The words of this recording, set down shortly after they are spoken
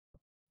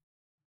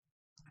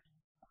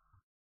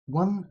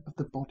One of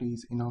the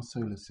bodies in our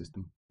solar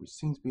system which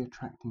seems to be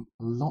attracting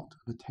a lot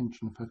of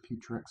attention for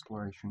future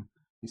exploration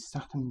is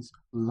Saturn's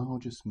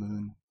largest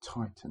moon,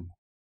 Titan.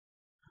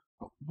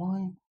 But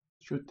why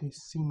should this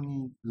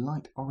seemingly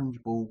light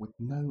orange ball with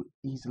no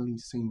easily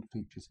seen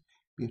features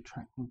be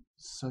attracting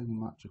so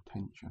much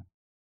attention?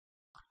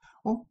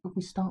 Well, if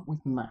we start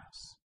with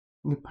mass,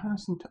 in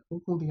comparison to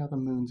all the other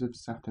moons of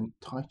Saturn,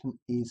 Titan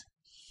is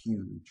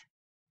huge.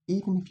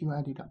 Even if you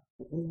added up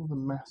all the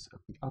mass of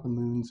the other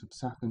moons of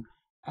Saturn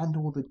and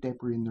all the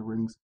debris in the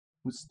rings,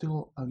 it would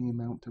still only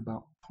amount to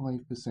about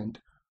 5%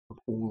 of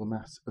all the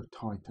mass of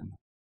Titan.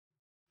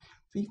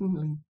 It's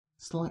evenly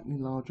slightly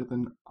larger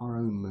than our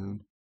own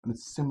moon and a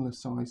similar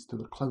size to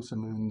the closer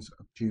moons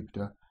of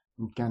Jupiter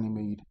and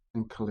Ganymede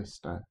and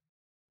Callisto.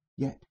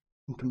 Yet,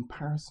 in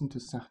comparison to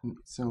Saturn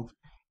itself,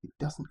 it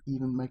doesn't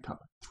even make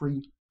up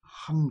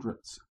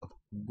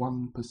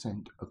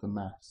 0.03% of the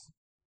mass.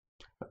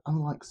 But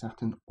unlike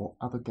Saturn or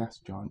other gas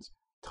giants,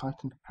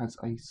 Titan has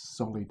a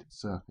solid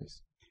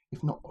surface,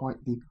 if not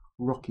quite the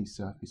rocky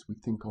surface we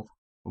think of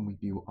when we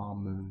view our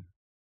moon.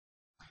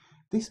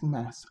 This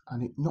mass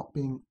and it not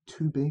being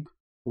too big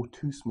or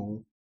too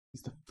small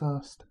is the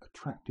first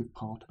attractive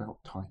part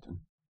about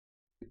Titan.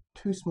 If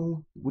too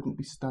small, it wouldn't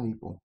be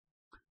stable.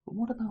 But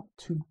what about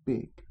too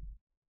big?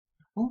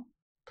 Well,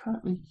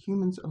 currently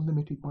humans are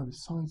limited by the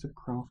size of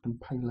craft and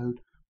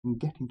payload when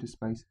getting to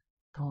space.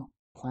 Our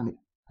planet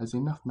has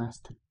enough mass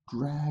to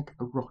drag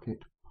a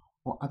rocket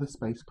or other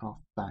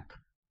spacecraft back,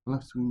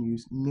 unless we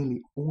use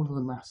nearly all of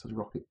the mass of the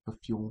rocket for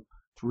fuel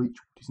to reach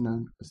what is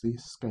known as the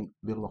escape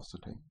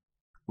velocity,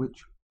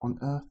 which on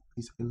Earth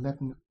is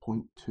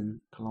 11.2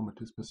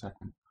 kilometers per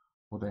second,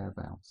 or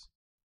thereabouts.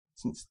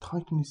 Since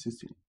Titan is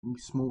significantly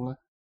smaller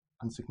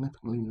and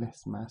significantly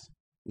less mass,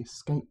 the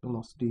escape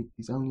velocity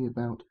is only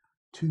about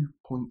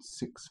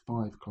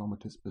 2.65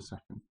 kilometers per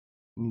second.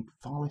 You need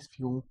far less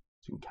fuel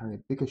so you can carry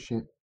a bigger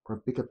ship or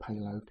a bigger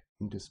payload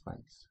into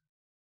space.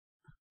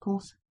 Of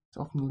course, it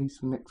often leads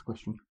to the next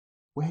question: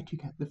 where do you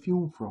get the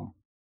fuel from?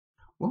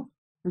 Well,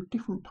 there are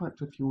different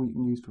types of fuel you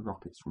can use for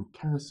rockets, from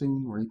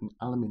kerosene or even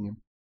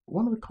aluminium. But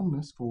one of the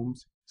commonest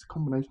forms is a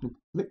combination of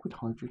liquid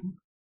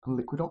hydrogen and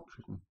liquid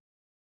oxygen.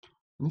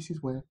 And this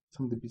is where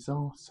some of the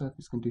bizarre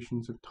surface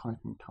conditions of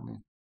Titan come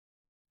in.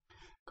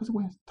 Because of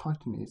where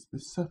Titan is, the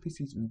surface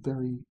is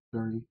very,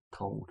 very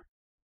cold.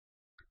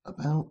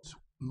 About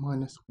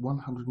minus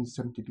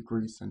 170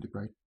 degrees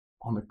centigrade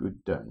on a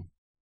good day.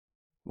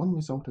 One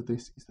result of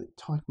this is that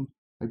Titan,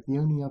 like the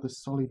only other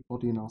solid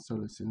body in our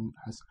solar system,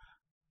 has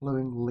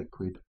flowing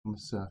liquid on the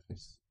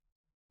surface.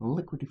 The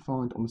liquid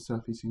defined on the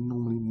surface is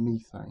normally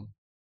methane.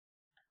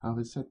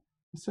 However, as said,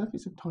 the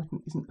surface of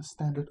Titan isn't a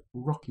standard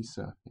rocky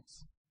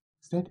surface.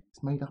 Instead,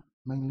 it's made up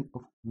mainly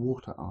of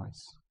water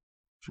ice,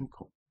 which in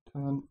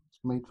turn is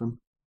made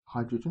from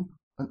hydrogen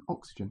and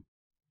oxygen.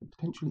 And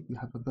potentially, you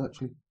have a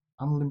virtually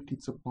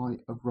unlimited supply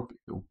of rocket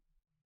fuel,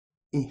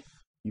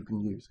 if you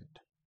can use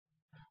it.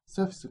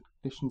 Surface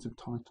conditions of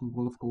Titan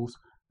will, of course,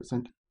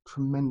 present a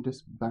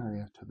tremendous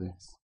barrier to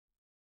this.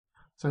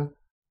 So,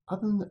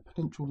 other than that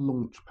potential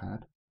launch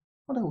pad,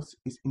 what else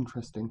is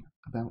interesting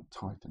about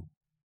Titan?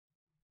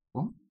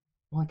 Well,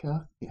 like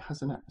Earth, it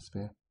has an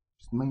atmosphere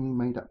which is mainly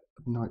made up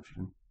of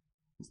nitrogen.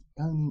 It's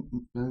the only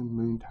known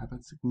moon to have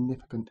a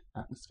significant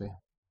atmosphere.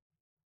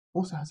 It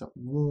also has a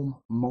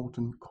warm,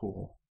 molten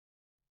core.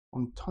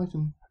 On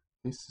Titan,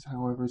 this,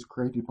 however, is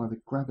created by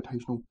the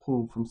gravitational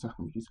pull from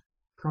Saturn, which is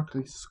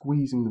practically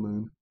squeezing the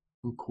moon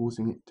and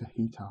causing it to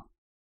heat up.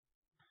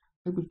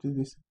 Able to do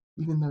this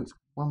even though it's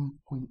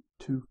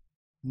 1.2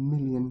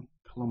 million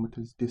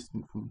kilometers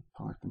distant from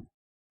Titan,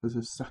 because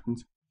of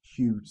Saturn's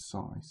huge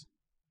size.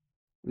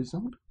 The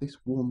result of this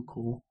warm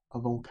core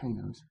are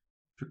volcanoes,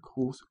 which are of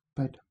course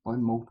fed by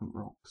molten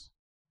rocks.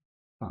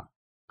 But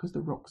because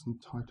the rocks in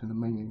Titan are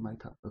mainly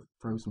made up of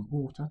frozen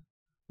water,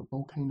 the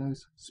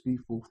volcanoes spew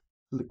forth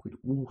liquid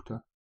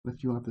water and a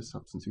few other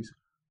substances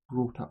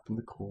brought up from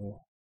the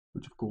core,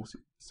 which of course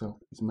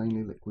itself is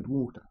mainly liquid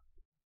water.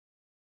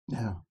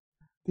 Now,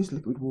 this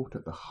liquid water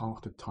at the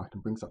heart of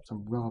Titan brings up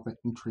some rather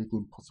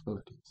intriguing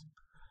possibilities.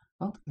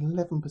 About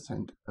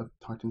 11% of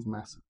Titan's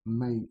mass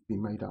may be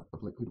made up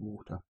of liquid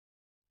water,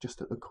 just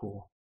at the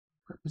core,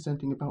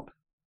 representing about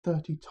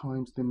 30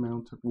 times the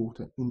amount of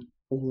water in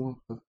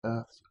all of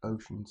Earth's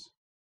oceans.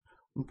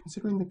 When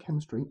considering the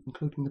chemistry,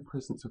 including the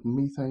presence of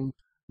methane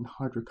and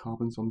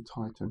hydrocarbons on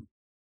Titan,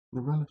 and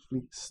the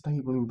relatively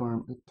stable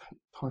environment of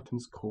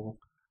Titan's core,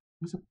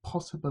 there is a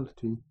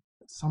possibility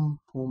that some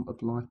form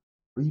of life,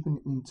 or even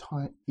an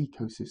entire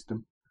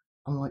ecosystem,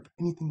 unlike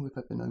anything we've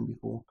ever known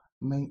before,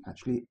 may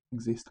actually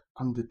exist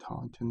under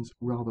Titan's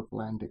rather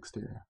bland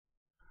exterior.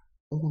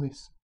 All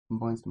this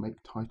combines to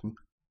make Titan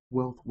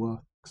well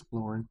worth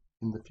exploring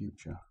in the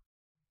future.